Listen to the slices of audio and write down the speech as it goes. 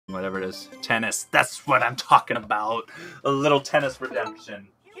whatever it is. Tennis. That's what I'm talking about. A little tennis redemption.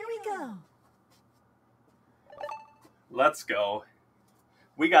 Here we go. Let's go.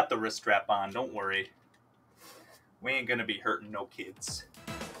 We got the wrist strap on. Don't worry. We ain't gonna be hurting no kids.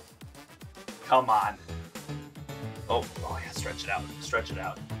 Come on. Oh yeah, stretch it out. Stretch it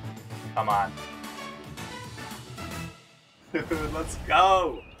out. Come on. Let's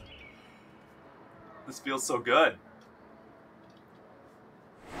go. This feels so good.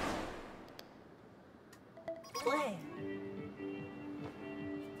 Play.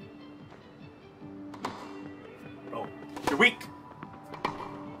 Oh, you're weak.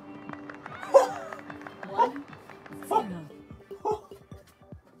 1-0.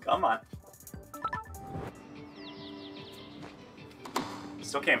 Come on.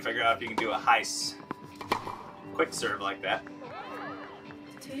 Still can't figure out if you can do a quick serve like that.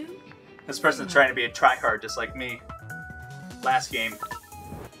 2. This person's trying to be a tryhard just like me. Last game.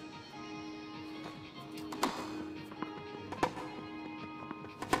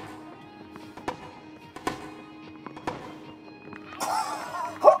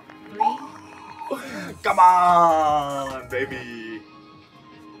 Come on, baby.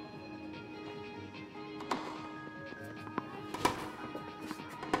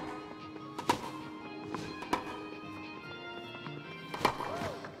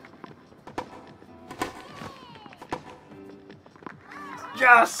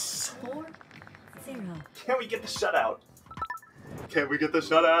 Yes! 4-0. Can we get the shutout? Can we get the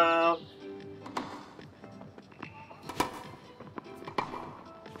shutout?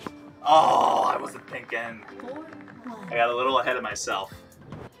 Oh, I wasn't thinking. 4-1. I got a little ahead of myself.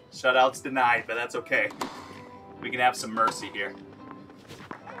 Shutouts denied, but that's okay. We can have some mercy here.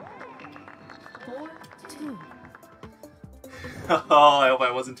 4-2. Oh, I hope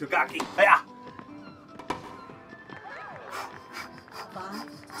I wasn't too cocky. Yeah.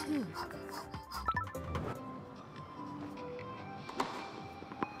 5-2.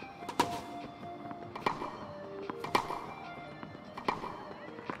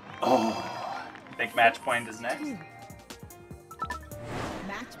 Oh, I think match point is next. 2.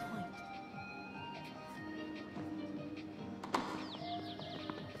 Match point.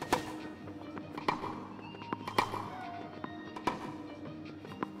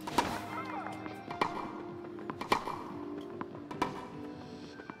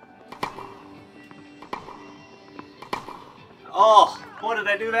 Oh, what did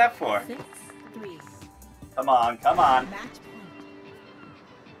I do that for? 6-3. Come on, come on. Match point.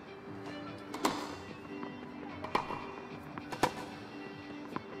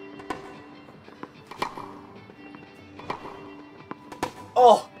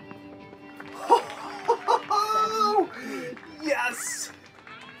 Oh! Yes!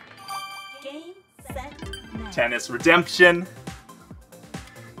 Game, set, match. Tennis redemption.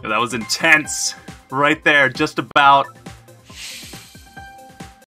 That was intense. Right there, just about.